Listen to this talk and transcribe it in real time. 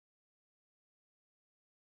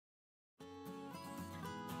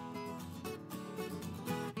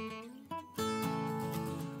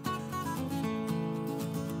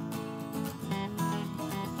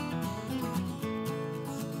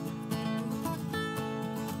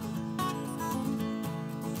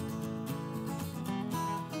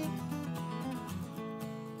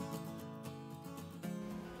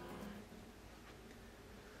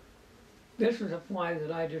This is a fly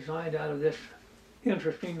that I designed out of this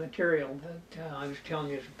interesting material that I was telling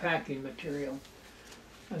you is a packing material.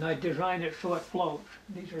 And I designed it so it floats.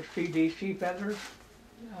 These are CDC feathers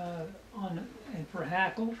and for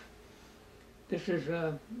hackles. This is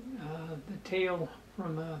the tail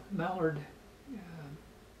from a mallard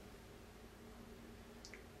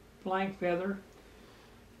flank feather.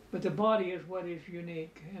 But the body is what is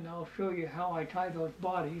unique, and I'll show you how I tie those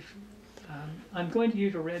bodies. I'm going to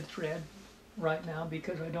use a red thread right now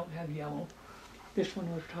because I don't have yellow. This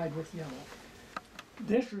one was tied with yellow.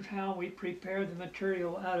 This is how we prepare the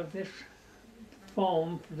material out of this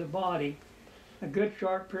foam for the body. A good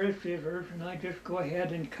sharp pair of scissors, and I just go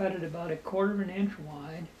ahead and cut it about 1/4 inch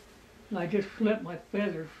wide. And I just slip my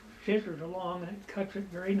scissors along, and it cuts it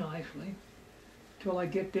very nicely until I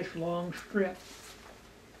get this long strip.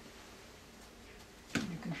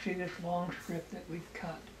 You can see this long strip that we've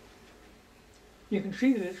cut. You can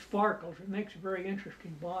see that it sparkles. It makes a very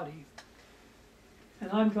interesting body.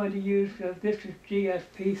 And I'm going to use, this is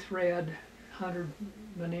GSP thread, 100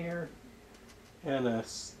 veneer. And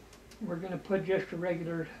we're going to put just a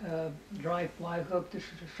regular dry fly hook. This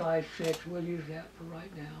is a size 6. We'll use that for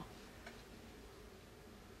right now.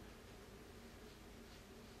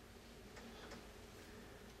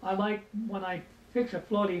 I like, when I fix a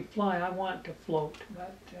floating fly, I want it to float,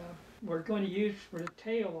 but we're going to use, for the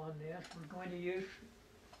tail on this, we're going to use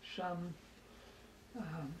some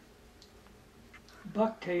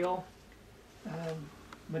bucktail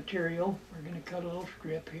material. We're going to cut a little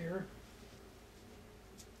strip here.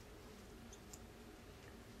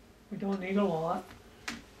 We don't need a lot.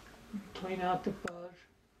 Clean out the fuzz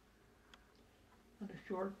and the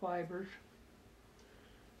short fibers.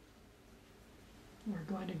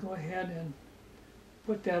 We're going to go ahead and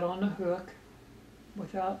put that on the hook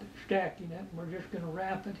without stacking it. We're just going to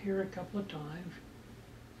wrap it here a couple of times.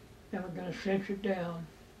 Then we're going to cinch it down.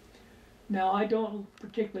 Now I don't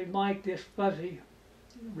particularly like this fuzzy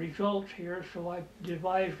results here, so I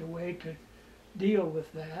devised a way to deal with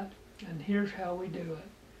that. And here's how we do it.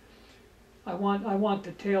 I want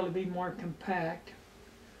the tail to be more compact.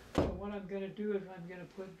 So what I'm going to do is I'm going to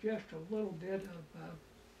put just a little bit of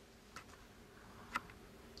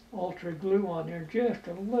ultra glue on there, just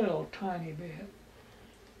a little tiny bit.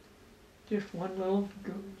 Just one little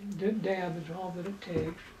dab is all that it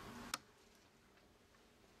takes.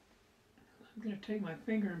 I'm going to take my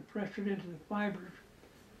finger and press it into the fibers.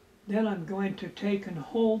 Then I'm going to take and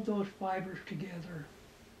hold those fibers together,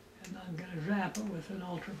 and I'm going to zap it with an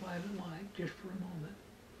ultraviolet light just for a moment.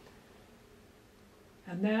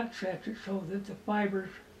 And that sets it so that the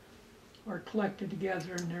fibers are collected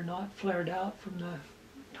together and they're not flared out from the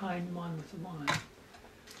tying them on with the line.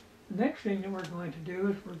 The next thing that we're going to do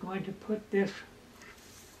is we're going to put this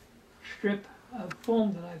strip of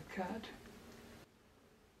foam that I've cut.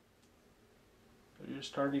 You're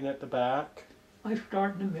starting at the back? I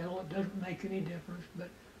start in the middle. It doesn't make any difference, but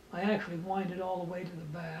I actually wind it all the way to the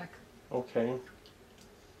back. Okay.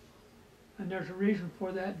 And there's a reason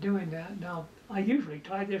for that, doing that. Now, I usually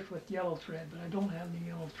tie this with yellow thread, but I don't have any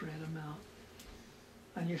yellow thread amount.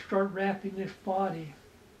 And you start wrapping this body.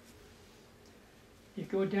 You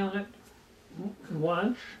go down it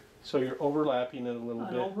once. So you're overlapping it a little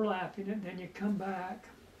bit. Overlapping it, then you come back.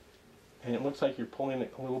 And it looks like you're pulling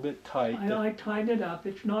it a little bit tight. I tighten it up.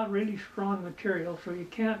 It's not really strong material, so you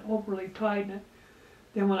can't overly tighten it.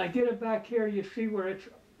 Then when I get it back here, you see where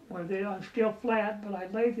I'm still flat, but I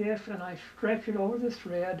lay this and I stretch it over the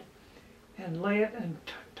thread and lay it and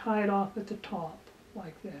tie it off at the top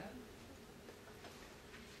like that.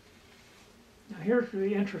 Now here's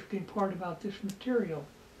the interesting part about this material,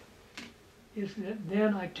 is that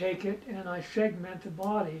then I take it and I segment the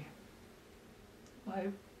body by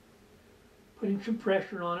putting some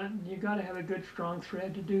pressure on it, and you got to have a good strong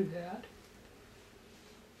thread to do that.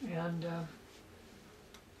 And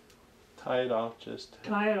tie it off, just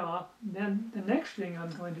tie it off. And then the next thing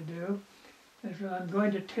I'm going to do is I'm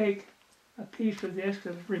going to take a piece of this.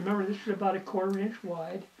 Remember, this is about 1/4 inch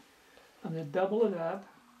wide. I'm going to double it up,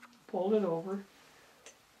 fold it over,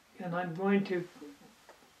 and I'm going to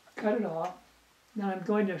cut it off. Now I'm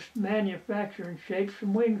going to manufacture and shape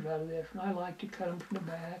some wings out of this, and I like to cut them from the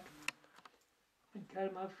back and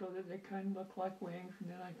cut them up so that they kind of look like wings. And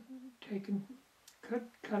then I take and cut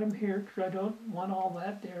them here because I don't want all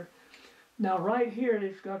that there. Now right here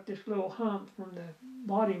it's got this little hump from the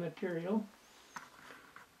body material.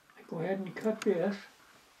 I go ahead and cut this.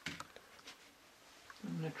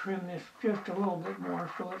 I'm going to trim this just a little bit more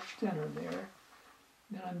so it's thinner there.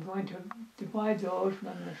 Then I'm going to divide those, and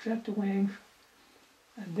I'm going to set the wings.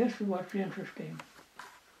 And this is what's interesting.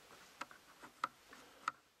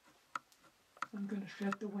 I'm going to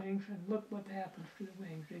set the wings, and look what happens to the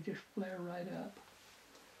wings. They just flare right up.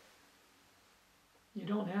 You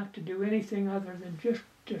don't have to do anything other than just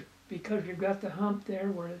because you've got the hump there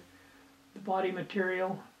where the body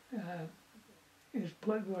material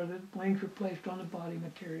where the wings are placed on the body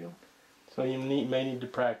material. So you may need to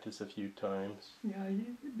practice a few times. Yeah,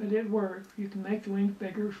 but it works. You can make the wings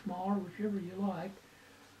bigger or smaller, whichever you like.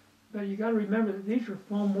 But you got to remember that these are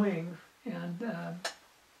foam wings, and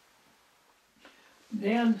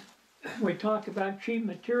then we talk about cheap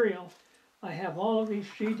material. I have all of these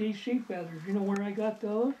CDC feathers. You know where I got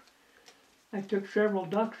those? I took several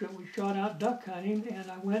ducks that we shot out duck hunting, and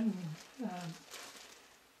I went and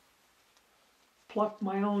plucked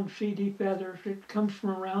my own CD feathers. It comes from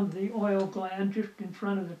around the oil gland just in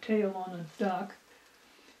front of the tail on a duck.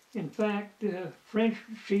 In fact, French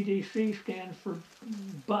CDC stands for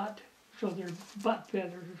butt, so they're butt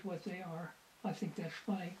feathers is what they are. I think that's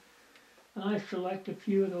funny. And I select a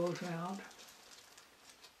few of those out.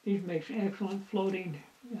 These make excellent floating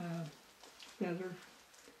feathers.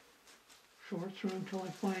 Sort through until I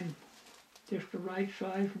find just the right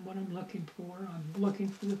size and what I'm looking for. I'm looking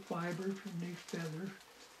for the fibers from these feathers.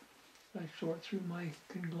 I sort through my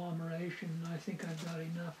conglomeration, and I think I've got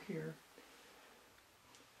enough here.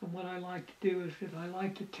 And what I like to do is that I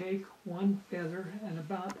like to take one feather and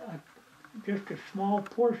about just a small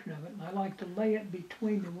portion of it, and I like to lay it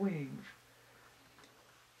between the wings.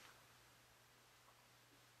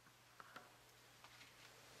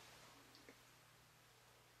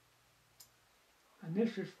 And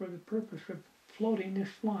this is for the purpose of floating this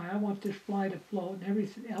fly. I want this fly to float, and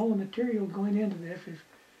everything, all the material going into this is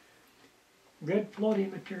good floating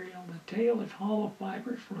material. The tail is hollow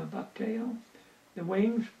fibers from a bucktail. The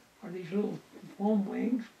wings are these little foam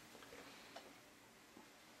wings.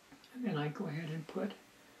 And then I go ahead and put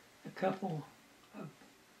a couple of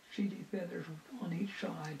CD feathers on each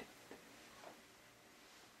side.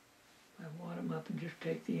 I wad them up and just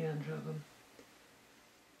take the ends of them.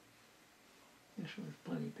 This one's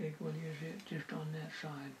plenty big. We'll use it just on that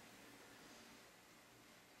side.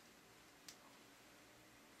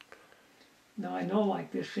 Now I know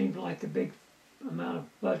like this seems like a big amount of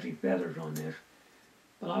fuzzy feathers on this,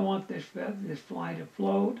 but I want this fly to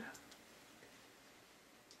float.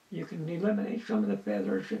 You can eliminate some of the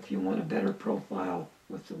feathers if you want a better profile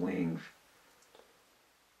with the wings.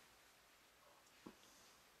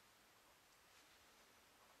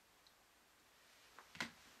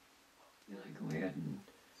 And I go ahead and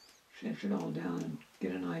cinch it all down and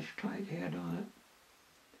get a nice tight head on it.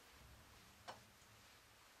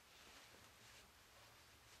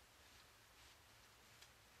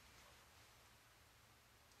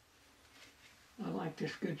 I like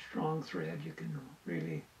this good strong thread. You can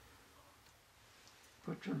really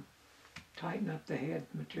tighten up the head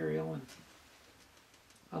material, and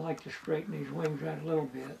I like to straighten these wings out a little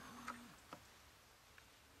bit.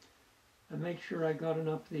 And make sure I got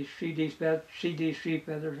enough of these CDC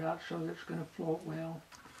feathers out so that it's going to float well.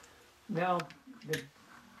 Now,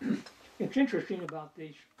 it's interesting about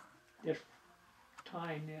this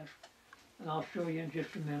tying this, and I'll show you in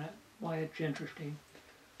just a minute why it's interesting.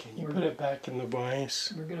 Can you put it back in the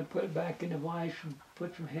vise? We're going to put it back in the vise and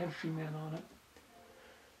put some head cement on it.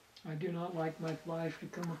 I do not like my flies to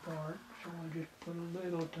come apart, so I'll just put a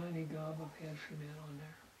little tiny gob of head cement on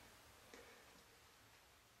there.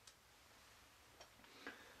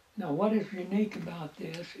 Now what is unique about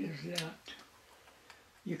this is that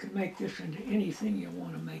you can make this into anything you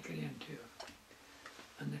want to make it into.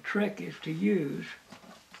 And the trick is to use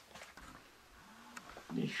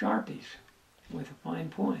these Sharpies with a fine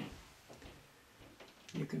point.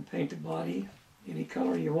 You can paint the body any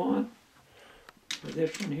color you want. For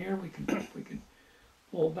this one here, we can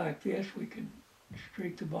pull back this, we can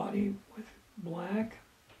streak the body with black.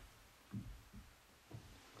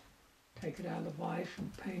 Take it out of the vise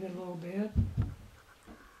and paint it a little bit.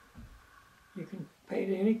 You can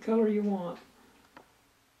paint it any color you want.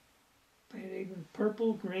 Paint it even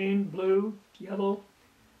purple, green, blue, yellow.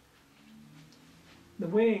 The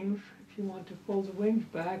wings, if you want to fold the wings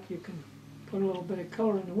back, you can put a little bit of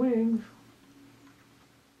color in the wings.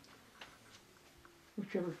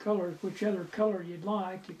 Whichever color you'd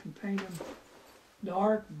like, you can paint them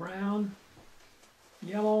dark, brown,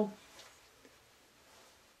 yellow.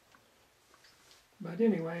 But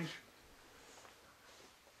anyways,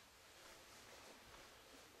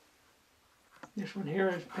 this one here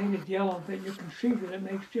is painted yellow, but you can see that it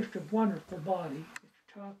makes just a wonderful body.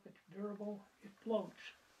 It's tough, it's durable, it floats.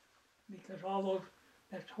 Because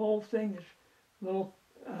that whole thing is little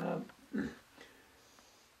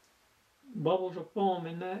bubbles of foam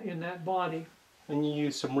in that body. And you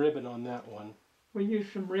use some ribbon on that one. we use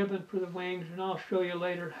some ribbon for the wings, and I'll show you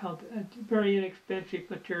later how it's very inexpensive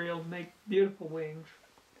material to make beautiful wings.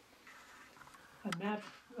 And that's,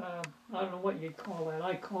 I don't know what you'd call that.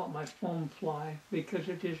 I call it my foam fly because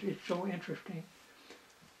it's so interesting.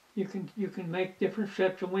 You can make different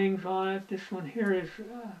sets of wings on it. This one here is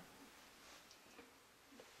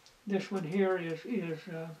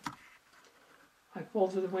I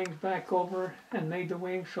folded the wings back over and made the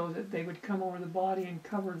wings so that they would come over the body and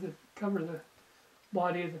cover the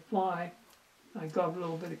body of the fly. I got a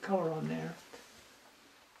little bit of color on there.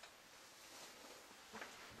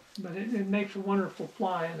 But it makes a wonderful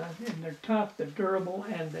fly, and they're tough, they're durable,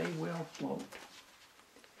 and they will float.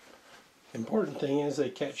 Important thing is they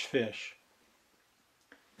catch fish.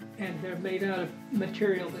 And they're made out of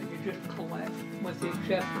material that you just collect, with the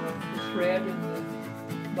exception of the thread and the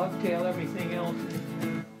bucktail. Everything else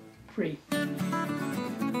is free.